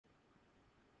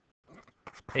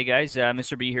Hey guys,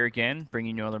 Mr. B here again,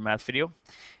 bringing you another math video.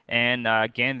 And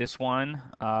again, this one,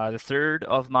 the third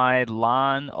of my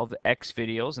ln of x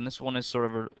videos, and this one is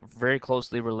sort of very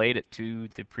closely related to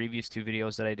the previous two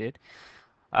videos that I did.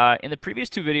 In the previous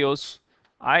two videos,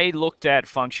 I looked at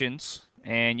functions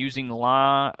and using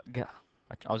I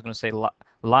was going to say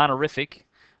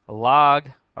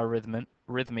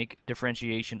logarithmic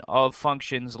differentiation of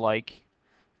functions like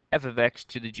f of x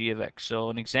to the g of x. So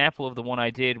an example of the one I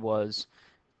did was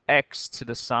x to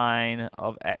the sine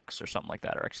of x or something like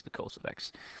that, or x to the cos of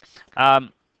x.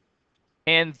 Um,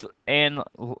 and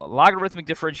logarithmic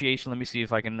differentiation, let me see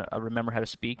if I can remember how to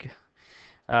speak,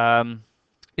 um,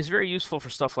 is very useful for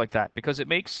stuff like that because it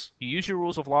makes you use your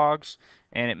rules of logs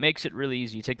and it makes it really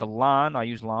easy. You take the ln, I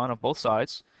use ln of both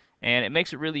sides, and it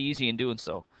makes it really easy in doing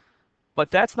so.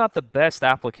 But that's not the best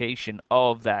application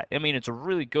of that. I mean, it's a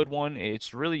really good one.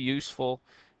 It's really useful.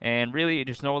 And really,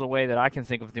 there's no other way that I can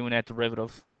think of doing that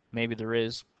derivative. Maybe there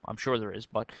is. I'm sure there is.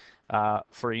 But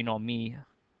for, me,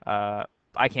 uh,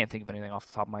 I can't think of anything off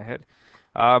the top of my head.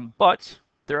 But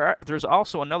there's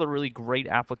also another really great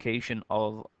application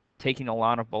of taking a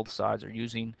ln of both sides or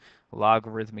using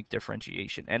logarithmic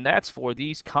differentiation. And that's for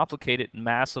these complicated,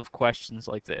 massive questions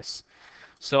like this.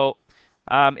 So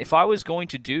if I was going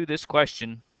to do this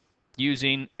question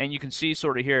using, and you can see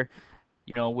sort of here,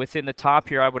 within the top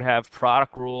here, I would have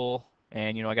product rule,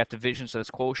 and, I got division, so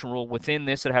that's quotient rule. Within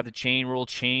this, I'd have the chain rule,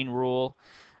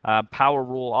 power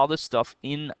rule, all this stuff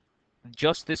in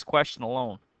just this question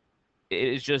alone. It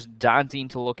is just daunting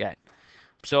to look at.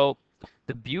 So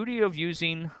the beauty of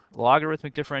using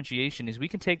logarithmic differentiation is we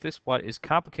can take this, what is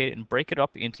complicated, and break it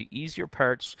up into easier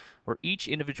parts where each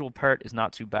individual part is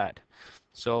not too bad.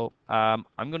 So I'm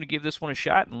going to give this one a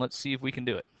shot and let's see if we can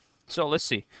do it. So let's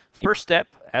see. First step,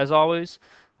 as always,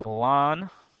 ln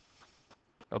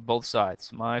of both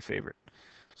sides. My favorite.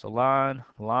 So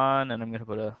ln, and I'm going to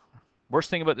put a... Worst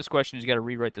thing about this question is you got to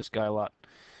rewrite this guy a lot.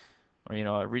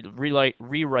 Or,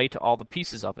 rewrite all the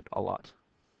pieces of it a lot.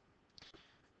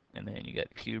 And then you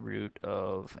get cube root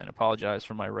of, and apologize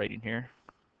for my writing here.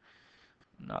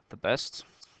 Not the best.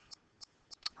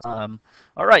 All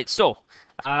right, so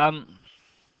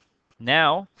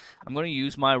now I'm going to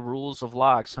use my rules of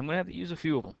logs. So I'm going to have to use a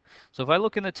few of them. So if I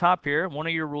look in the top here, one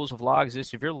of your rules of logs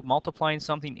is if you're multiplying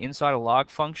something inside a log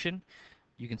function,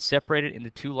 you can separate it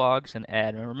into two logs and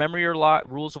add. And remember your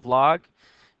rules of log.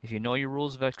 If you know your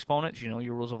rules of exponents, you know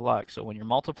your rules of log. So when you're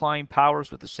multiplying powers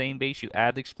with the same base, you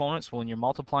add the exponents. When you're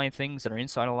multiplying things that are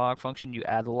inside a log function, you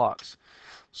add the logs.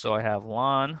 So I have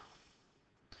ln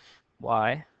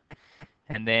y,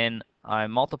 and then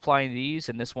I'm multiplying these,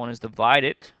 and this one is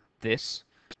divided. This.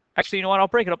 Actually, you know what? I'll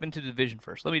break it up into division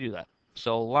first. Let me do that.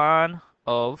 So ln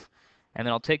of, and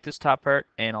then I'll take this top part,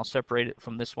 and I'll separate it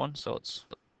from this one. So it's...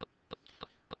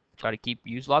 Try to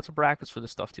use lots of brackets for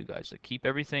this stuff too, guys. So keep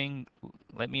everything.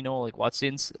 Let me know like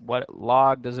what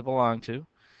log does it belong to,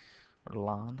 or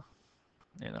ln.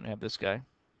 And then I have this guy.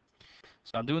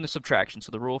 So I'm doing the subtraction.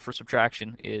 So the rule for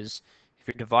subtraction is if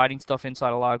you're dividing stuff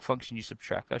inside a log function, you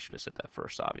subtract. I should have said that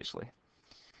first, obviously.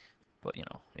 But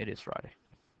it is Friday.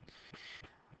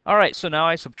 All right, so now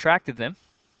I subtracted them.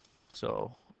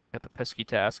 So got the pesky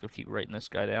task of keep writing this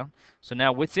guy down. So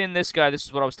now within this guy, this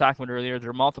is what I was talking about earlier.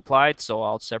 They're multiplied, so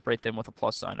I'll separate them with a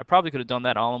plus sign. I probably could have done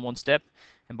that all in one step.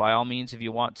 And by all means, if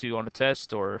you want to on a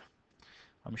test, or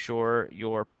I'm sure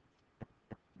your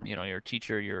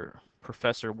teacher, your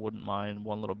professor wouldn't mind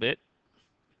one little bit.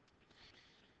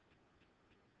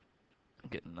 I'm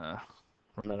getting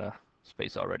running out of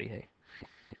space already. Hey,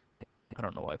 I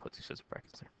don't know why I put these as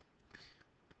brackets there.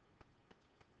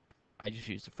 I just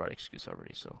used the Friday excuse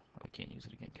already, so I can't use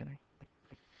it again, can I?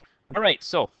 All right,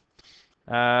 so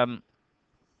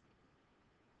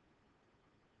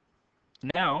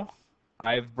now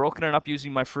I've broken it up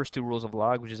using my first two rules of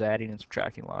log, which is adding and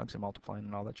subtracting logs and multiplying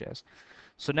and all that jazz.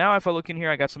 So now if I look in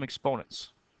here, I got some exponents.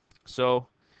 So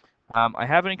I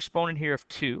have an exponent here of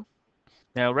 2.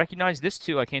 Now recognize this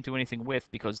 2 I can't do anything with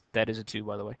because that is a 2,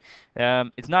 by the way.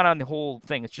 It's not on the whole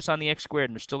thing. It's just on the x squared,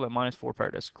 and there's still that minus 4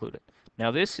 part that's included. Now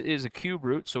this is a cube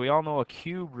root, so we all know a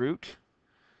cube root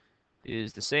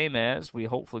is the same as,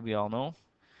 hopefully we all know,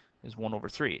 is 1 over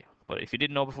 3. But if you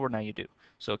didn't know before, now you do.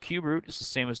 So cube root is the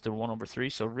same as the 1 over 3.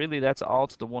 So really that's all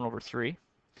to the 1 over 3.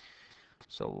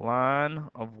 So ln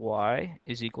of y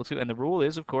is equal to, and the rule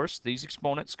is, of course, these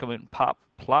exponents come in, plop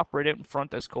right out in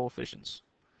front as coefficients.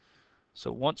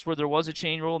 So once where there was a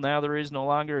chain rule, now there is no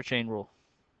longer a chain rule.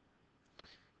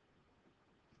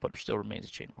 But there still remains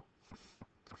a chain rule.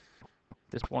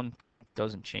 This one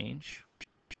doesn't change.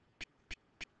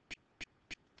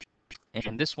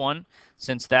 And this one,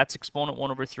 since that's exponent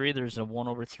 1 over 3, there's a 1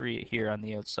 over 3 here on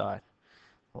the outside.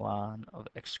 Ln of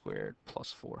x squared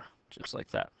plus 4, just like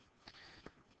that.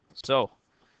 So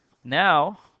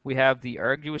now we have the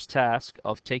arduous task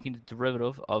of taking the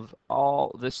derivative of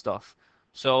all this stuff.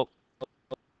 So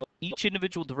each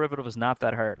individual derivative is not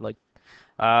that hard. Like,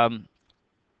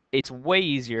 it's way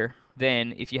easier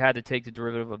than if you had to take the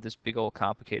derivative of this big old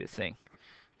complicated thing.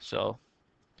 So,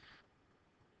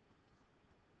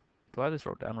 do I have this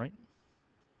wrote down right?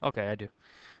 Okay, I do.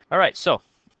 All right, so,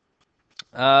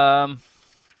 all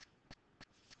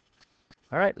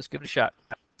right, let's give it a shot.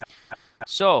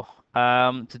 So,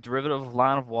 the derivative of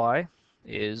ln of y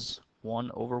is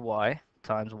 1 over y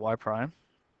times y prime.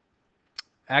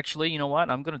 Actually, you know what?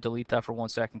 I'm going to delete that for 1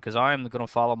 second because I'm going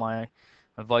to follow my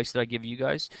advice that I give you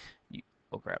guys.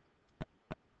 Oh, crap.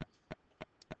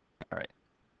 All right.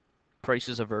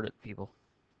 Crisis averted, people.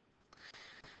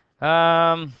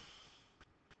 I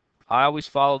always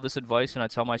follow this advice and I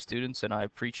tell my students and I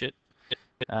preach it.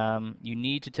 You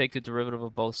need to take the derivative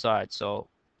of both sides. So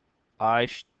I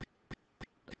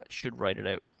should write it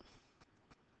out.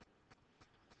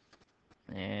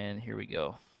 And here we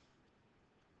go.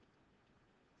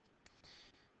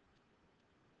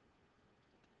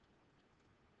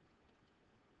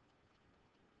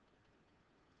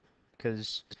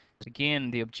 Because, again,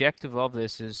 the objective of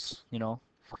this is,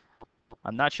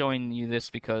 I'm not showing you this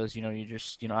because, you're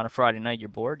just, on a Friday night you're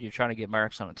bored. You're trying to get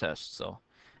marks on a test. So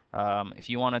if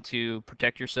you wanted to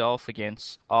protect yourself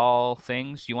against all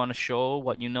things, you want to show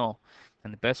what you know.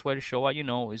 And the best way to show what you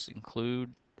know is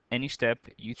include any step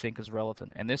you think is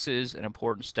relevant. And this is an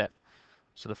important step.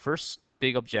 So the first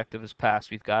big objective is passed.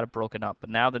 We've got it broken up.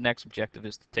 But now the next objective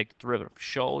is to take the derivative.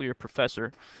 Show your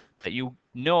professor that you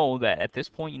know that at this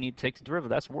point you need to take the derivative.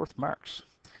 That's worth marks.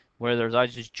 Whereas I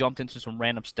just jumped into some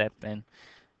random step and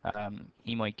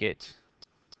he might get,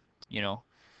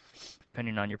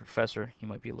 depending on your professor, he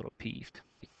might be a little peeved.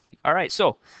 All right,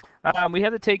 so we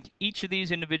have to take each of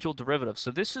these individual derivatives. So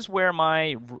this is where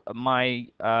my my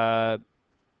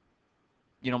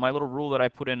little rule that I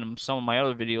put in some of my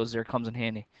other videos there comes in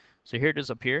handy. So here it is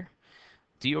up here.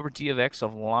 D over d of x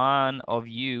of ln of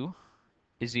u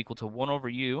is equal to 1 over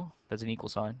u. That's an equal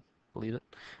sign. Believe it.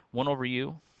 1 over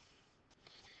u.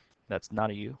 That's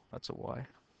not a u. That's a y.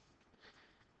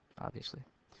 Obviously.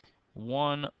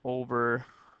 1 over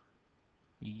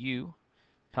u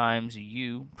times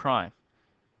u prime.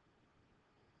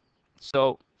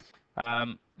 So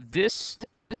this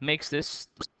makes this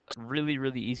really,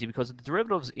 really easy because the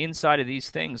derivatives inside of these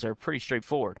things are pretty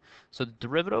straightforward. So the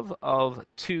derivative of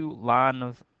 2 ln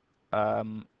of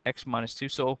x minus 2.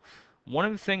 So one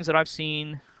of the things that I've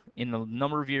seen in the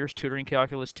number of years tutoring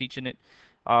calculus, teaching it,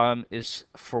 is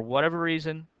for whatever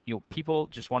reason, people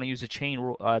just want to use the chain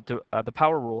rule, the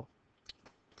power rule.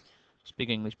 Speak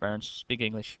English, Barnes. Speak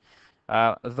English.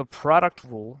 The product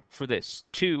rule for this,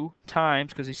 2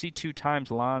 times, because you see 2 times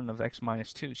ln of x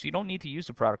minus 2. So you don't need to use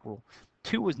the product rule.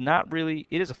 2 is not really,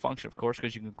 it is a function, of course,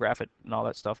 because you can graph it and all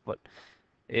that stuff, but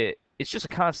it's just a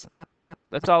constant.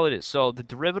 That's all it is. So the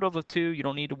derivative of 2, you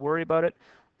don't need to worry about it.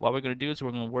 What we're going to do is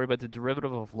we're going to worry about the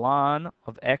derivative of ln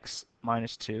of x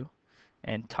minus 2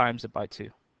 and times it by 2.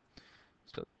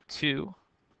 So 2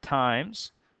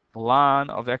 times ln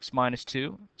of x minus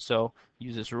 2. So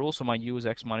use this rule. So my u is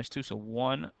x minus 2. So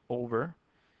 1 over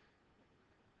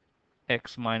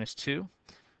x minus 2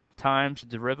 times the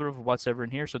derivative of what's ever in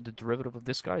here. So the derivative of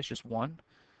this guy is just 1.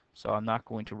 So I'm not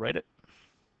going to write it.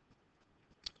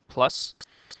 Plus,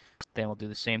 then we'll do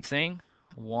the same thing.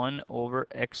 1 over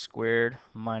x squared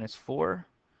minus 4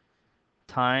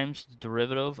 times the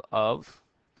derivative of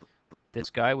this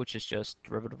guy, which is just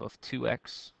derivative of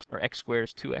 2x, or x squared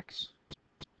is 2x.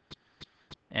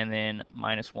 And then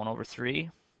minus 1 over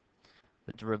 3.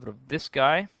 The derivative of this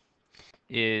guy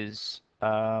is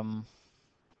 1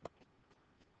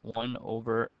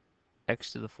 over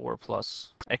x to the 4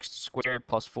 plus x squared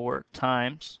plus 4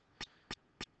 times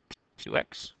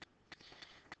 2x.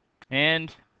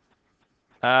 And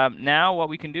now what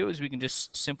we can do is we can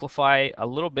just simplify a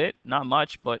little bit, not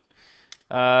much, but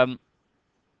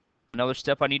another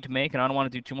step I need to make, and I don't want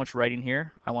to do too much writing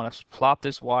here. I want to plop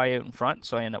this y out in front,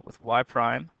 so I end up with y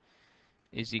prime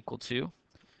is equal to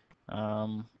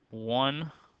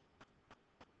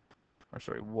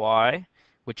y,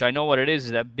 which I know what it is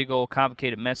that big old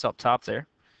complicated mess up top there.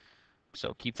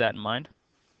 So keep that in mind.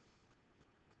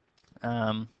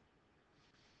 And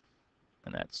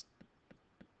that's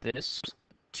this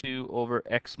 2 over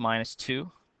x minus 2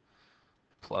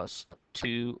 plus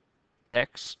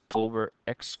 2x over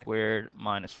x squared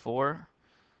minus 4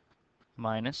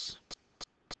 minus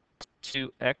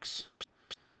 2x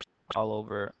all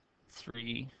over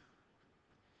 3x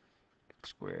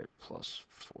squared plus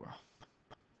 4.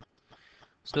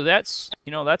 So that's,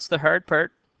 that's the hard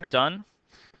part done.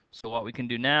 So what we can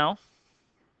do now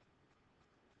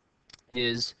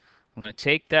is I'm going to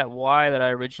take that y that I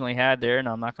originally had there, and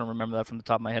I'm not going to remember that from the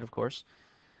top of my head, of course,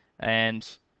 and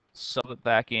sub it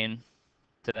back in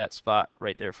to that spot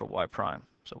right there for y prime.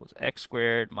 So it was x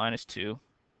squared minus 2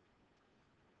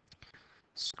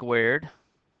 squared.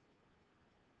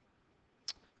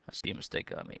 I see a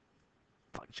mistake I made.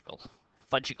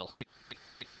 Fudgical.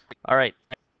 All right.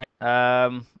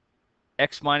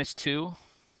 X minus 2.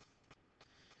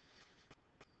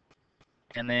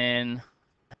 And then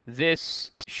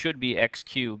this should be x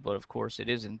cubed, but of course it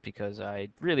isn't because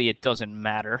it doesn't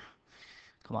matter.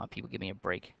 Come on, people, give me a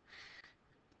break.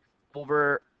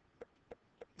 Over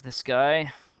this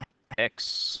guy,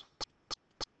 x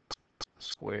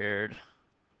squared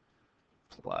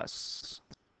plus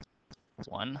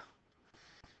 1.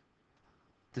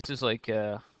 This is like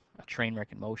a train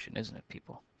wreck in motion, isn't it,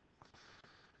 people?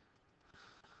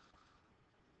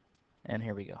 And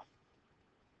here we go.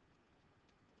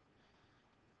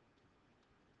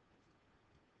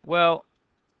 Well,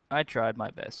 I tried my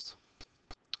best.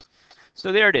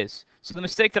 So there it is. So the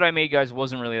mistake that I made, guys,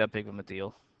 wasn't really that big of a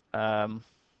deal. That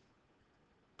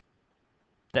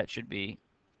should be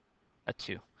a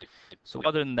 2. So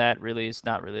other than that, really, it's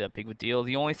not really that big of a deal.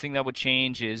 The only thing that would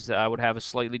change is I would have a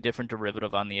slightly different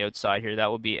derivative on the outside here.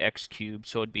 That would be x cubed,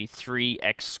 so it'd be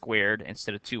 3x squared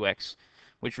instead of 2x,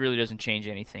 which really doesn't change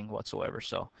anything whatsoever.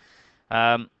 So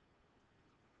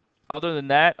other than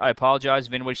that, I apologize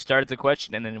if anybody started the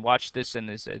question and then watched this and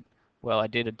they said, well, I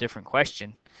did a different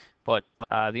question. But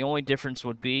the only difference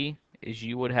would be is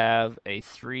you would have a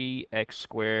 3x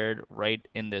squared right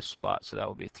in this spot. So that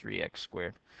would be 3x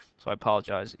squared. So I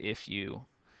apologize if you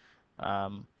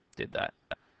did that.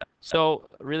 So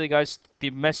really, guys,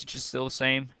 the message is still the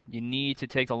same. You need to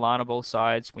take the ln of both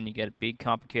sides when you get big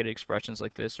complicated expressions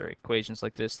like this or equations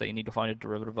like this that you need to find a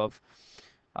derivative of.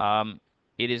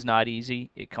 It is not easy.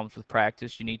 It comes with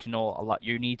practice. You need to know a lot.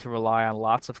 You need to rely on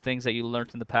lots of things that you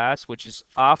learned in the past, which is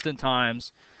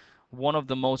oftentimes one of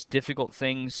the most difficult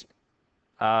things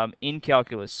in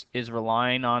calculus is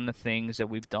relying on the things that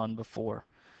we've done before.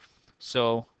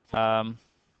 So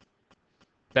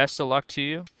best of luck to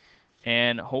you,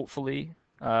 and hopefully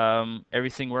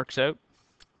everything works out.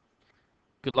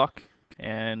 Good luck,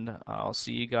 and I'll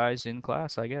see you guys in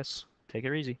class, I guess. Take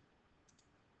it easy.